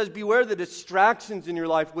also says, beware the distractions in your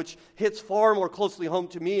life, which hits far more closely home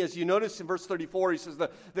to me. As you notice in verse 34, he says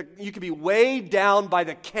that you can be weighed down by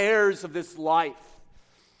the cares of this life.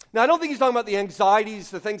 Now, I don't think he's talking about the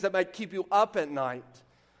anxieties, the things that might keep you up at night.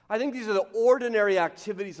 I think these are the ordinary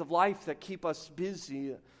activities of life that keep us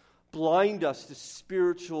busy, blind us to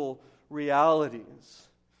spiritual realities.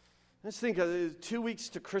 Just think, 2 weeks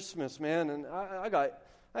to Christmas, man, and I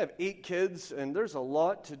have 8 kids, and there's a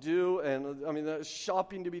lot to do, and I mean, there's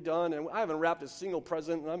shopping to be done, and I haven't wrapped a single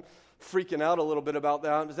present, and I'm freaking out a little bit about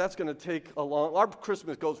that, because that's going to take our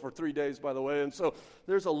Christmas goes for 3 days, by the way, and so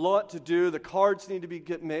there's a lot to do. The cards need to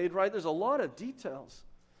get made, right? There's a lot of details,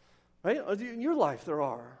 right? In your life, there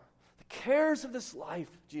are. The cares of this life,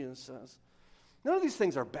 Jesus says. None of these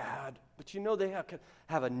things are bad, but they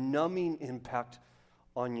have a numbing impact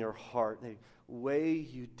on your heart. They weigh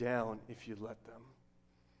you down if you let them.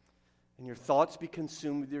 And your thoughts be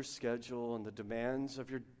consumed with your schedule and the demands of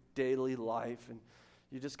your daily life, and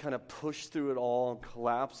you just kind of push through it all and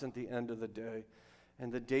collapse at the end of the day.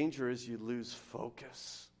 And the danger is you lose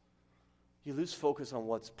focus. You lose focus on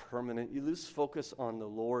what's permanent. You lose focus on the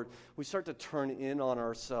Lord. We start to turn in on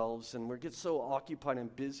ourselves, and we get so occupied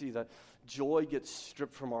and busy that joy gets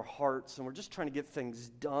stripped from our hearts, and we're just trying to get things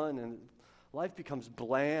done, and life becomes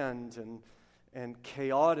bland and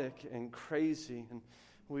chaotic and crazy, and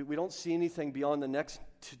we don't see anything beyond the next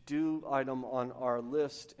to-do item on our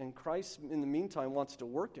list. And Christ, in the meantime, wants to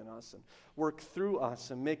work in us and work through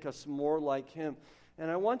us and make us more like Him. And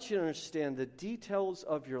I want you to understand the details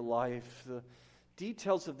of your life, the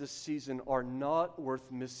details of this season are not worth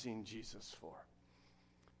missing Jesus for.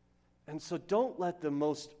 And so don't let the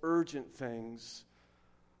most urgent things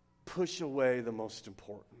push away the most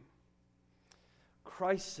important.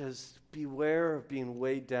 Christ says, beware of being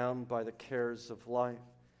weighed down by the cares of life.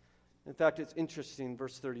 In fact, it's interesting,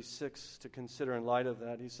 verse 36, to consider in light of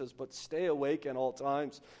that. He says, but stay awake at all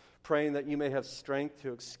times, praying that you may have strength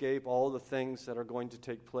to escape all the things that are going to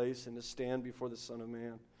take place and to stand before the Son of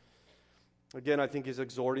Man. Again, I think he's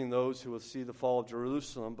exhorting those who will see the fall of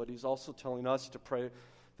Jerusalem, but he's also telling us to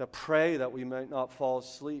pray that we might not fall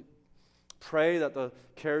asleep. Pray that the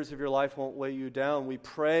cares of your life won't weigh you down. We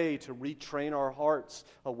pray to retrain our hearts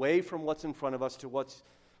away from what's in front of us to what's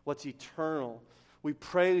eternal. We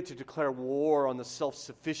pray to declare war on the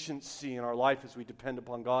self-sufficiency in our life as we depend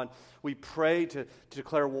upon God. We pray to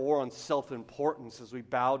declare war on self-importance as we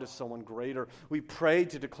bow to someone greater. We pray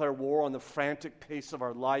to declare war on the frantic pace of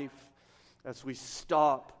our life as we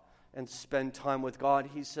stop and spend time with God.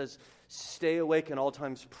 He says, stay awake in all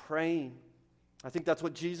times praying. I think that's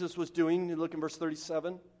what Jesus was doing. You look in verse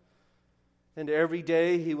 37. And every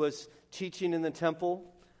day he was teaching in the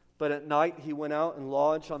temple. But at night he went out and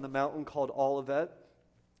lodged on the mountain called Olivet.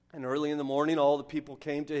 And early in the morning all the people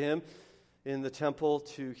came to him in the temple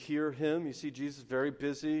to hear him. You see, Jesus is very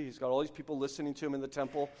busy. He's got all these people listening to him in the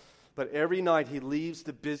temple. But every night he leaves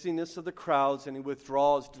the busyness of the crowds and he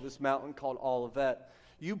withdraws to this mountain called Olivet.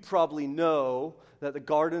 You probably know that the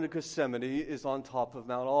Garden of Gethsemane is on top of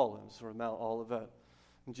Mount Olives, or Mount Olivet.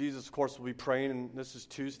 And Jesus, of course, will be praying, and this is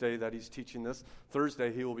Tuesday that he's teaching this.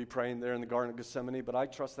 Thursday, he will be praying there in the Garden of Gethsemane, but I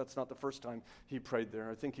trust that's not the first time he prayed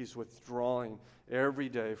there. I think he's withdrawing every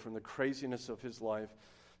day from the craziness of his life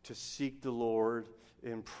to seek the Lord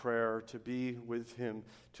in prayer, to be with him,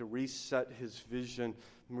 to reset his vision,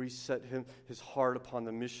 reset his heart upon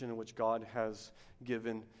the mission in which God has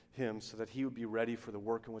given him so that he would be ready for the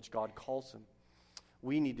work in which God calls him.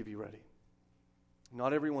 We need to be ready.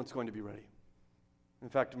 Not everyone's going to be ready. In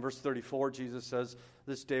fact, in verse 34, Jesus says,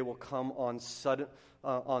 this day will come on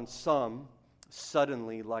some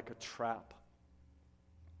suddenly like a trap.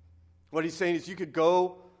 What he's saying is you could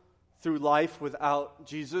go through life without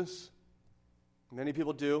Jesus. Many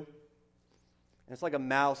people do. And it's like a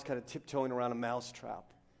mouse kind of tiptoeing around a mouse trap.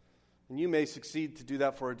 And you may succeed to do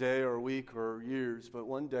that for a day or a week or years, but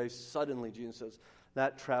one day, suddenly, Jesus says,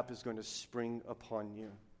 that trap is going to spring upon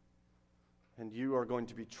you. And you are going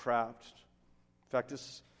to be trapped. In fact, this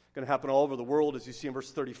is going to happen all over the world, as you see in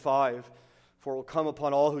verse 35. For it will come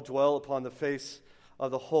upon all who dwell upon the face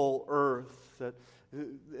of the whole earth. That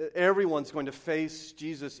everyone's going to face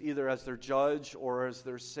Jesus either as their judge or as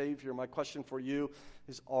their Savior. My question for you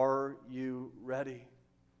is, are you ready?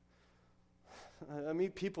 I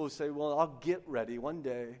meet people who say, well, I'll get ready one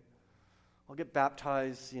day. I'll get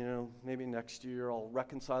baptized, maybe next year. I'll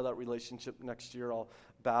reconcile that relationship next year. I'll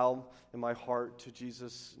bow in my heart to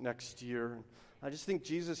Jesus next year. I just think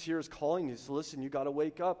Jesus here is calling you. So listen, you got to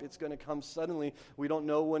wake up. It's going to come suddenly. We don't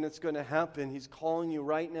know when it's going to happen. He's calling you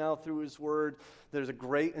right now through his word. There's a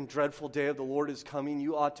great and dreadful day of the Lord is coming.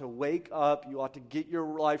 You ought to wake up. You ought to get your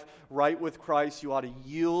life right with Christ. You ought to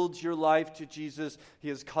yield your life to Jesus. He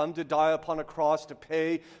has come to die upon a cross to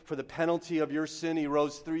pay for the penalty of your sin. He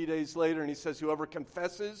rose 3 days later, and he says, whoever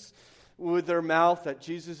confesses with their mouth that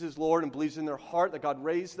Jesus is Lord and believes in their heart that God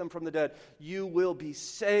raised them from the dead, you will be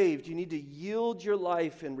saved. You need to yield your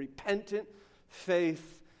life in repentant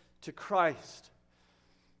faith to Christ.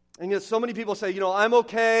 And yet so many people say, I'm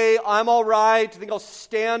okay, I'm all right, I think I'll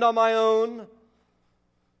stand on my own.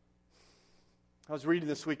 I was reading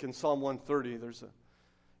this week in Psalm 130, there's an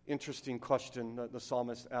interesting question that the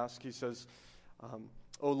psalmist asks. He says,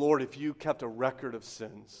 oh Lord, if you kept a record of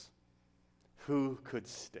sins, who could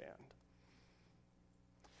stand?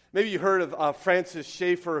 Maybe you heard of Francis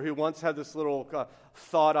Schaeffer, who once had this little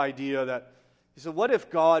thought idea that, he said, what if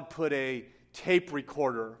God put a tape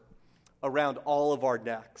recorder around all of our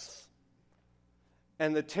necks?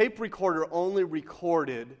 And the tape recorder only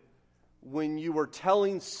recorded when you were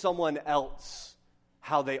telling someone else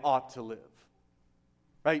how they ought to live.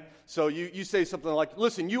 Right? So you say something like,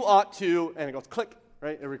 listen, you ought to, and it goes click,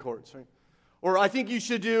 right? It records, right? Or I think you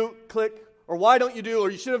should do, click, or why don't you do,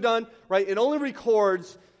 or you should have done, right? It only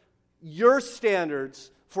records your standards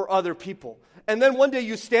for other people. And then one day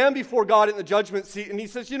you stand before God in the judgment seat and he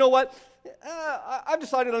says, you know what? I've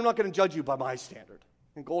decided I'm not going to judge you by my standard.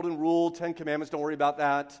 And golden rule, 10 commandments, don't worry about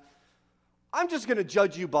that. I'm just going to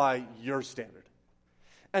judge you by your standard.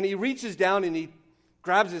 And he reaches down and he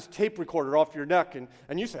grabs his tape recorder off your neck and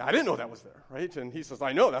you say, I didn't know that was there, right? And he says,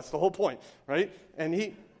 I know, that's the whole point, right? And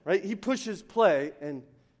he pushes play and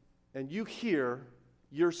you hear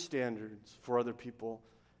your standards for other people.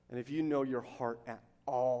 And if you know your heart at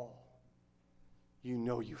all, you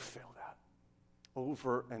know you fail that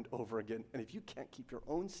over and over again. And if you can't keep your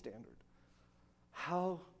own standard,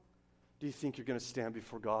 how do you think you're going to stand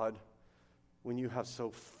before God when you have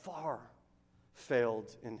so far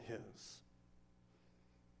failed in his?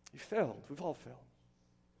 You failed. We've all failed.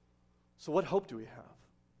 So what hope do we have?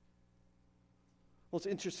 Well, it's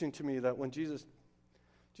interesting to me that when Jesus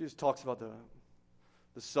talks about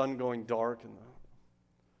the sun going dark and the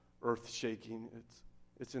earth shaking,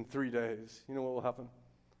 it's in 3 days. You know what will happen?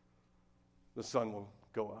 The sun will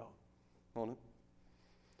go out, won't it?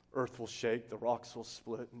 Earth will shake, the rocks will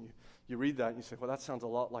split, and you read that and you say, well, that sounds a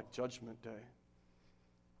lot like Judgment Day.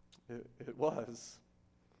 It was.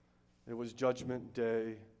 It was Judgment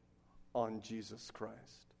Day on Jesus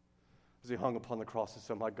Christ. As he hung upon the cross and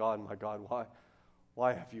said, my God,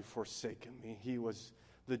 why have you forsaken me?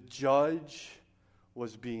 The judge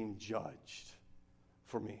was being judged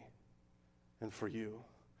for me and for you.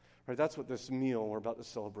 Right? That's what this meal we're about to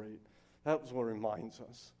celebrate, that's what reminds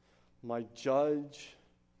us. My judge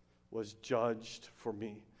was judged for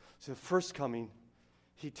me. So the first coming,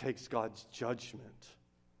 he takes God's judgment.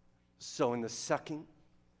 So in the second,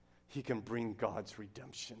 he can bring God's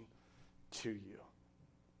redemption to you.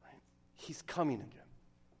 Right? He's coming again.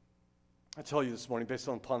 I tell you this morning, based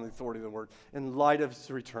upon the authority of the word, in light of his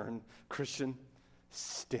return, Christian,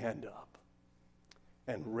 stand up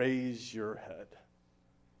and raise your head.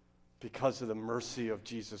 Because of the mercy of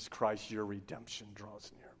Jesus Christ, your redemption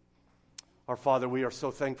draws near. Our Father, we are so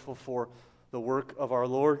thankful for the work of our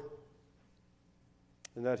Lord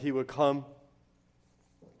and that he would come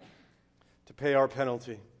to pay our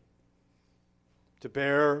penalty, to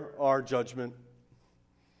bear our judgment,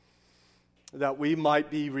 that we might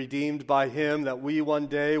be redeemed by him, that we one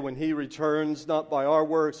day, when he returns, not by our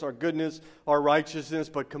works, our goodness, our righteousness,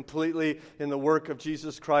 but completely in the work of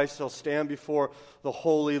Jesus Christ, shall stand before the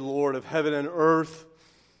holy Lord of heaven and earth,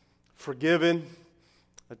 forgiven,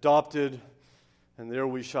 adopted, and there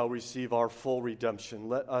we shall receive our full redemption.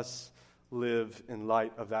 Let us live in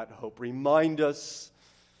light of that hope. Remind us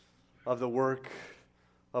of the work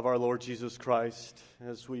of our Lord Jesus Christ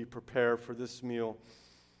as we prepare for this meal.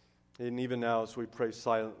 And even now, as we pray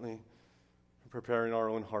silently, preparing our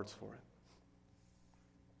own hearts for it.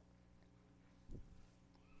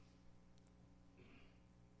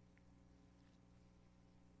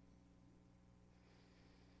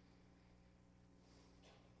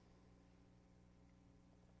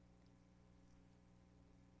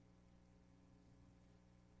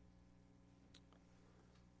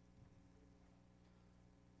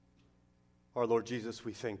 Our Lord Jesus,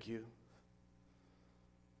 we thank you.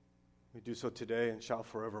 We do so today and shall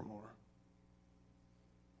forevermore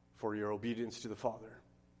for your obedience to the Father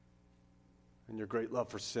and your great love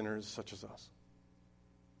for sinners such as us.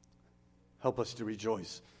 Help us to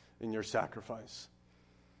rejoice in your sacrifice,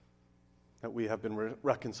 that we have been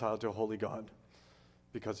reconciled to a holy God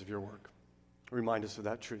because of your work. Remind us of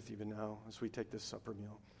that truth even now as we take this supper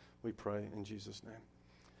meal. We pray in Jesus'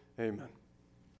 name. Amen.